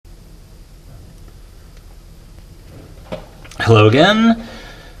Hello again,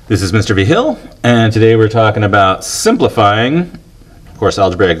 this is Mr. V. Hill, and today we're talking about simplifying, of course,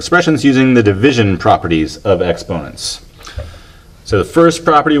 algebraic expressions using the division properties of exponents. So the first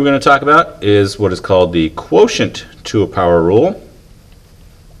property we're going to talk about is what is called the quotient to a power rule.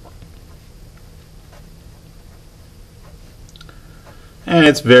 And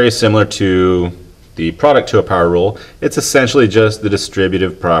it's very similar to the product to a power rule. It's essentially just the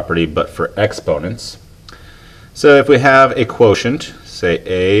distributive property, but for exponents. So if we have a quotient, say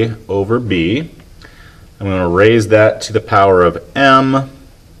a over b, I'm going to raise that to the power of m.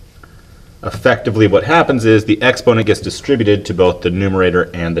 Effectively what happens is the exponent gets distributed to both the numerator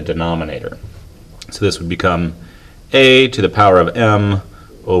and the denominator. So this would become a to the power of m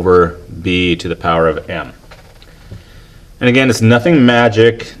over b to the power of m. And again, it's nothing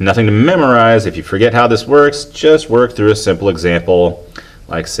magic, nothing to memorize. If you forget how this works, just work through a simple example,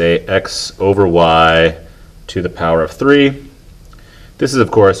 like say x over y to the power of 3. This is,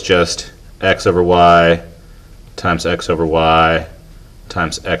 of course, just x over y times x over y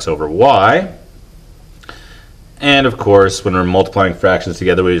times x over y. And, of course, when we're multiplying fractions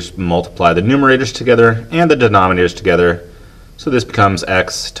together, we just multiply the numerators together and the denominators together. So this becomes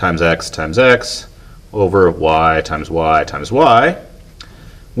x times x times x over y times y times y,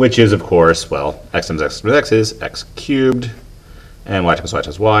 which is, of course, well, x times x times x is x cubed, and y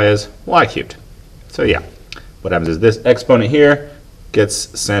times y is y cubed. So, yeah. What happens is this exponent here gets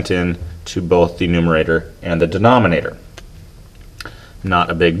sent in to both the numerator and the denominator. Not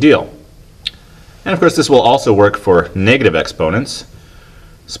a big deal. And of course this will also work for negative exponents.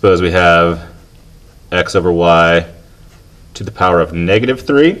 Suppose we have x over y to the power of negative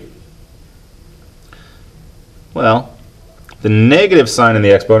 3. Well, the negative sign in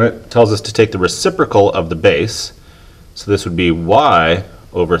the exponent tells us to take the reciprocal of the base. So this would be y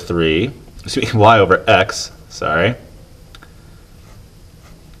over 3, excuse me, y over x, sorry,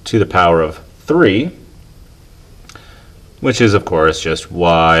 to the power of 3, which is, of course, just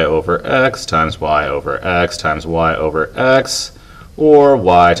y over x times y over x times y over x, or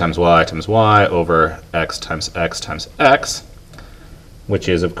y times y times y over x times x times x, which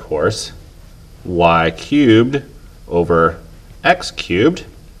is, of course, y cubed over x cubed.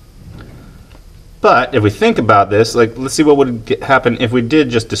 But if we think about this, like, let's see what would happen if we did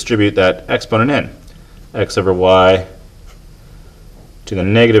just distribute that exponent in. X over y to the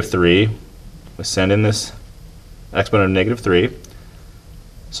negative 3. We send in this exponent of negative 3.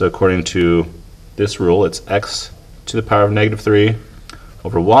 So according to this rule, it's x to the power of negative 3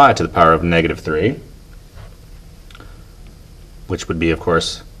 over y to the power of negative 3, which would be, of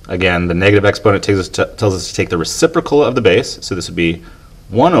course, again, the negative exponent tells us to take the reciprocal of the base. So this would be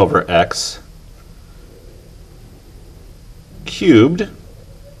 1 over x cubed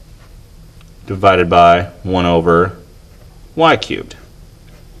divided by 1 over y cubed.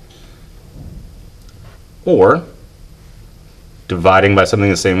 Or dividing by something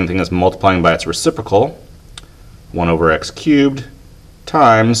the same thing as multiplying by its reciprocal, 1 over x cubed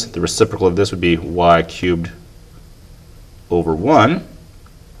times the reciprocal of this would be y cubed over 1,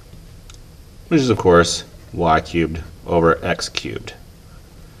 which is, of course, y cubed over x cubed.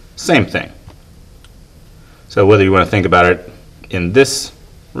 Same thing. So whether you want to think about it in this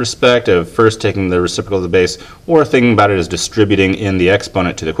respect of first taking the reciprocal of the base or thinking about it as distributing in the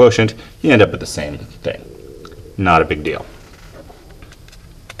exponent to the quotient, you end up with the same thing. Not a big deal.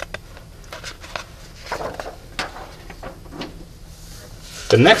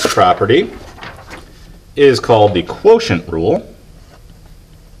 The next property is called the quotient rule.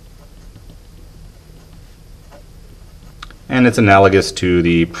 And it's analogous to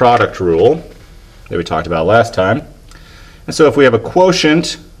the product rule that we talked about last time. And so if we have a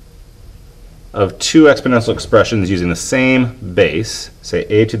quotient of two exponential expressions using the same base, say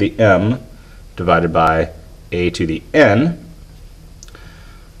a to the m divided by a to the n,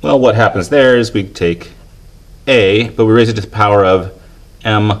 well, what happens there is we take a, but we raise it to the power of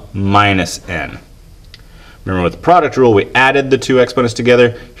m minus n. Remember with the product rule, we added the two exponents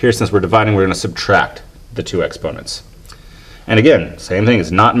together. Here, since we're dividing, we're going to subtract the two exponents. And again, same thing,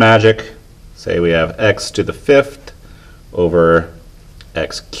 it's not magic. Say we have x to the 5th over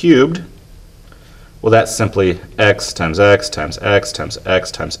x cubed. Well, that's simply x times x times x times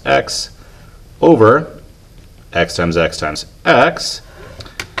x times x over x times x times x.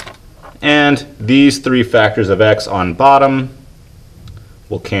 And these three factors of x on bottom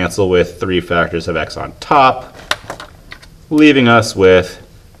will cancel with three factors of x on top, leaving us with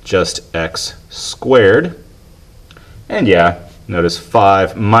just x squared. And yeah, notice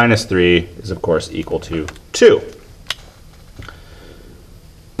 5 minus 3 is, of course, equal to 2.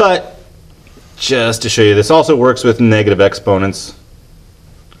 But just to show you, this also works with negative exponents.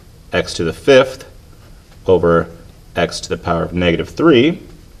 X to the fifth over x to the power of negative 3.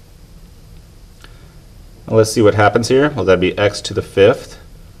 Well, let's see what happens here. Well, that'd be x to the fifth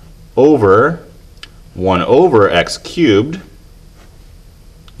over 1 over x cubed,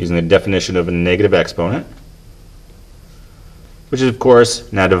 using the definition of a negative exponent, which is, of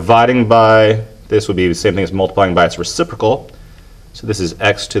course, now dividing by this would be the same thing as multiplying by its reciprocal. So this is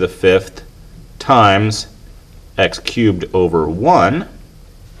x to the fifth times x cubed over 1,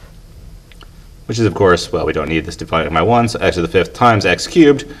 which is, of course, well, we don't need this divided by 1, so x to the fifth times x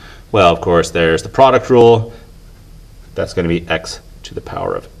cubed. Well, of course, there's the product rule. That's going to be x to the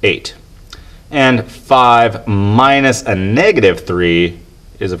power of 8. And 5 minus a negative 3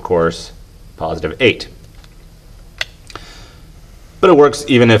 is, of course, positive 8. But it works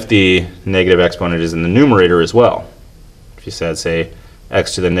even if the negative exponent is in the numerator as well. If you said, say,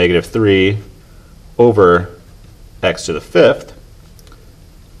 x to the negative 3 over x to the fifth,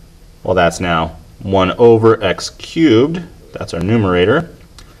 well, that's now 1 over x cubed, that's our numerator,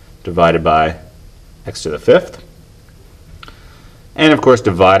 divided by x to the fifth. And, of course,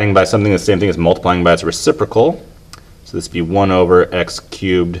 dividing by something the same thing as multiplying by its reciprocal. So this would be 1 over x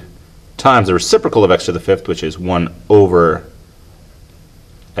cubed times the reciprocal of x to the fifth, which is 1 over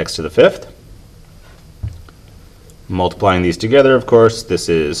x to the fifth. Multiplying these together, of course, this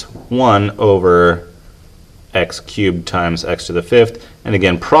is 1 over x cubed times x to the fifth. And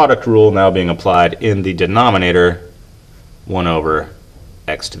again, product rule now being applied in the denominator, 1 over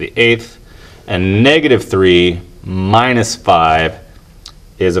x to the eighth. And negative 3 minus 5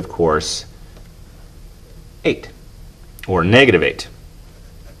 is, of course, 8, or negative 8.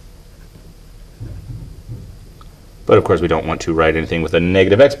 But of course, we don't want to write anything with a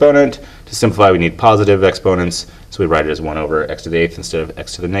negative exponent. To simplify, we need positive exponents, so we write it as 1 over x to the eighth instead of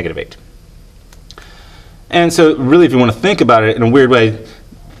x to the negative 8. And so really, if you want to think about it in a weird way,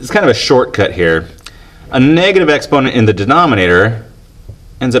 it's kind of a shortcut here. A negative exponent in the denominator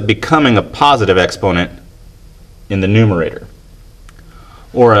ends up becoming a positive exponent in the numerator.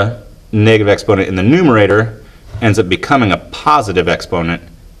 Or a negative exponent in the numerator ends up becoming a positive exponent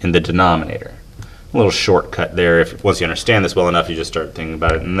in the denominator. A little shortcut there. Once you understand this well enough, you just start thinking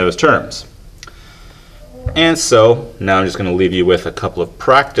about it in those terms. And so now I'm just going to leave you with a couple of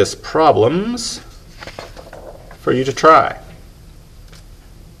practice problems for you to try.